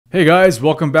Hey guys,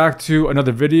 welcome back to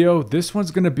another video. This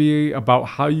one's going to be about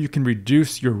how you can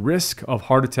reduce your risk of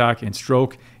heart attack and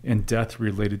stroke and death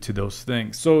related to those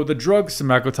things. So the drug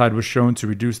semaglutide was shown to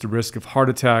reduce the risk of heart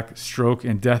attack, stroke,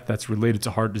 and death that's related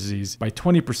to heart disease by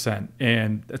 20%.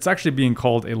 And it's actually being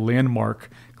called a landmark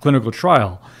clinical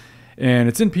trial. And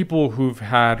it's in people who've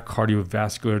had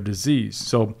cardiovascular disease.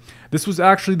 So this was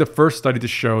actually the first study to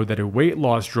show that a weight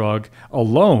loss drug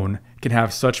alone can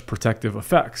have such protective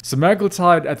effects.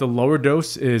 Semaglutide at the lower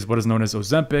dose is what is known as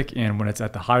Ozempic, and when it's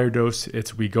at the higher dose,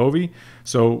 it's Wegovy.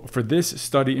 So for this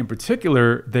study in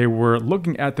particular, they were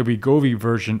looking at the Wegovy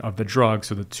version of the drug,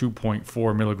 so the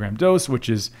 2.4 milligram dose, which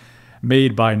is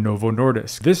made by Novo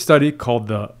Nordisk. This study, called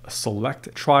the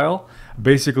SELECT trial,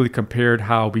 basically compared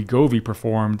how Wegovy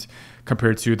performed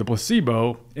compared to the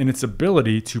placebo in its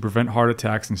ability to prevent heart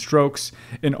attacks and strokes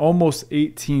in almost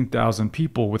 18,000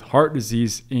 people with heart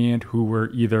disease and who were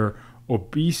either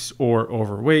obese or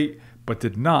overweight but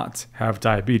did not have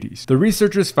diabetes. The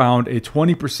researchers found a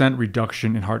 20%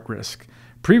 reduction in heart risk.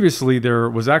 Previously, there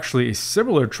was actually a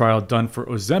similar trial done for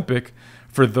Ozempic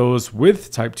for those with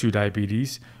type 2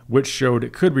 diabetes, which showed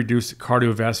it could reduce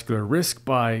cardiovascular risk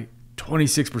by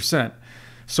 26%.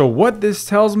 So what this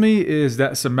tells me is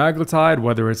that semaglutide,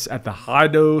 whether it's at the high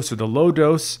dose or the low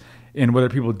dose, and whether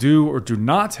people do or do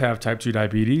not have type 2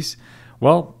 diabetes,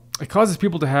 well, it causes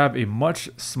people to have a much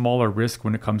smaller risk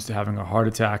when it comes to having a heart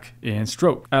attack and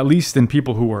stroke, at least in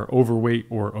people who are overweight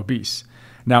or obese.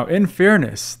 Now, in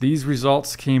fairness, these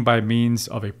results came by means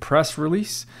of a press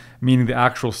release, meaning the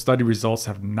actual study results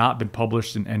have not been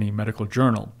published in any medical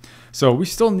journal. So we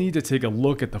still need to take a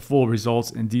look at the full results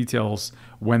and details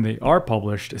when they are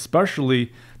published,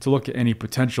 especially to look at any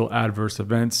potential adverse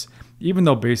events, even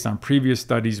though based on previous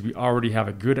studies, we already have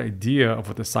a good idea of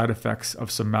what the side effects of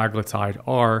semaglutide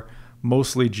are,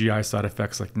 mostly GI side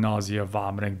effects like nausea,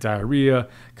 vomiting, diarrhea,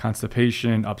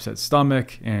 constipation, upset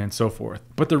stomach, and so forth.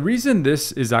 But the reason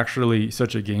this is actually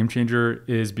such a game changer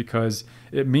is because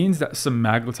it means that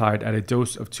semaglutide at a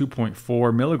dose of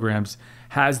 2.4 milligrams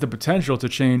has the potential to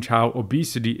change how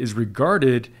obesity is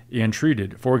regarded and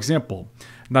treated. For example,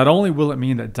 not only will it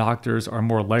mean that doctors are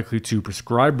more likely to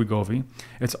prescribe Wegovy,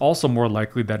 it's also more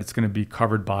likely that it's going to be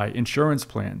covered by insurance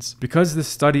plans. Because this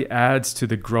study adds to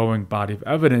the growing body of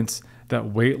evidence that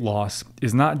weight loss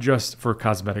is not just for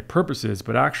cosmetic purposes,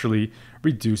 but actually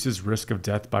reduces risk of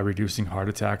death by reducing heart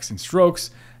attacks and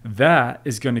strokes, that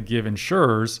is going to give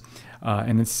insurers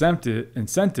an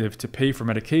incentive to pay for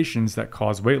medications that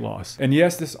cause weight loss. And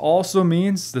yes, this also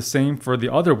means the same for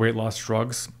the other weight loss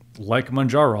drugs like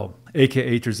Mounjaro,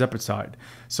 aka tirzepatide.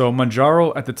 So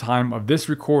Mounjaro at the time of this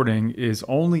recording is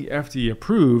only FDA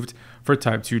approved for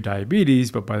type 2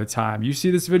 diabetes, but by the time you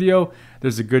see this video,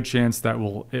 there's a good chance that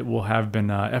it will have been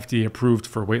FDA approved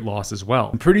for weight loss as well.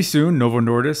 And pretty soon, Novo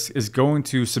Nordisk is going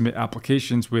to submit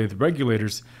applications with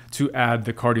regulators to add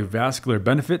the cardiovascular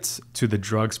benefits to the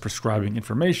drug's prescribing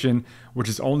information, which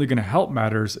is only going to help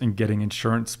matters in getting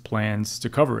insurance plans to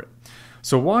cover it.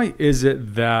 So why is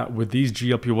it that with these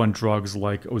GLP-1 drugs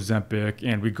like Ozempic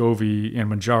and Wegovy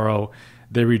and Mounjaro,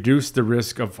 they reduce the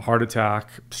risk of heart attack,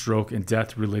 stroke, and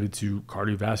death related to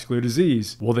cardiovascular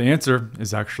disease? Well, the answer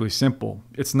is actually simple.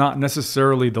 It's not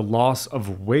necessarily the loss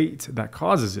of weight that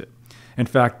causes it. In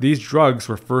fact, these drugs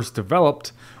were first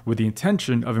developed with the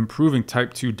intention of improving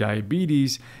type 2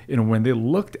 diabetes, and when they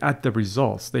looked at the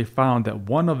results, they found that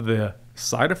one of the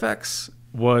side effects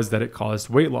was that it caused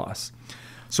weight loss.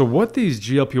 So what these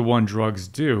GLP-1 drugs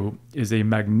do is a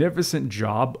magnificent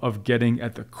job of getting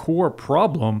at the core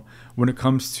problem when it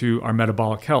comes to our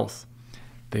metabolic health.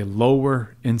 They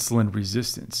lower insulin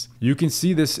resistance. You can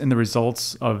see this in the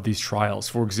results of these trials.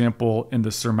 For example, in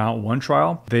the SURMOUNT-1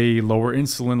 trial, they lower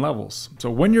insulin levels. So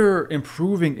when you're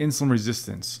improving insulin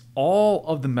resistance, all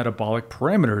of the metabolic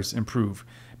parameters improve,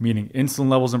 meaning insulin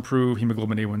levels improve,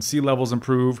 hemoglobin A1C levels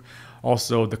improve,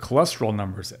 also the cholesterol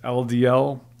numbers,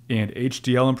 LDL, and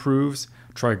HDL improves,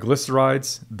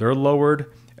 triglycerides, they're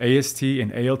lowered, AST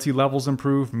and ALT levels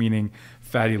improve, meaning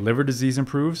fatty liver disease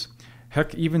improves.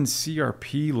 Heck, even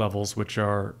CRP levels, which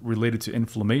are related to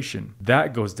inflammation,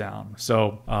 that goes down.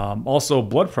 So also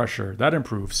blood pressure, that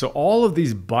improves. So all of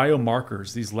these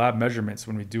biomarkers, these lab measurements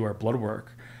when we do our blood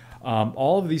work,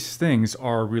 all of these things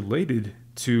are related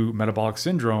to metabolic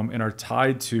syndrome and are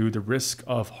tied to the risk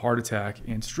of heart attack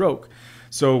and stroke.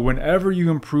 So whenever you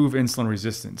improve insulin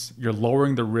resistance, you're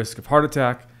lowering the risk of heart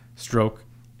attack, stroke,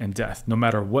 and death, no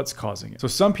matter what's causing it. So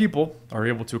some people are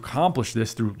able to accomplish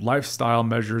this through lifestyle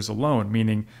measures alone,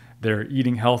 meaning they're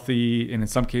eating healthy and in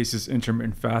some cases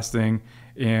intermittent fasting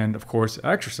and of course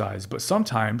exercise. But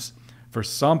sometimes for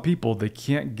some people, they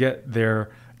can't get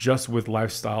their just with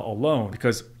lifestyle alone,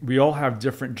 because we all have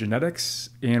different genetics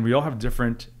and we all have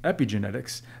different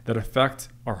epigenetics that affect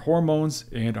our hormones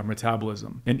and our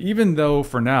metabolism. And even though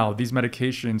for now these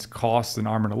medications cost an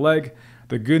arm and a leg,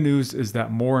 the good news is that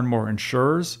more and more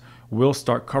insurers will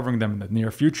start covering them in the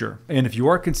near future. And if you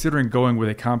are considering going with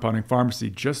a compounding pharmacy,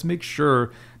 just make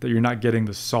sure that you're not getting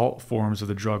the salt forms of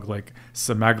the drug like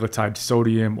semaglutide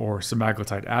sodium or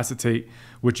semaglutide acetate,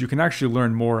 which you can actually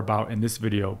learn more about in this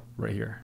video right here.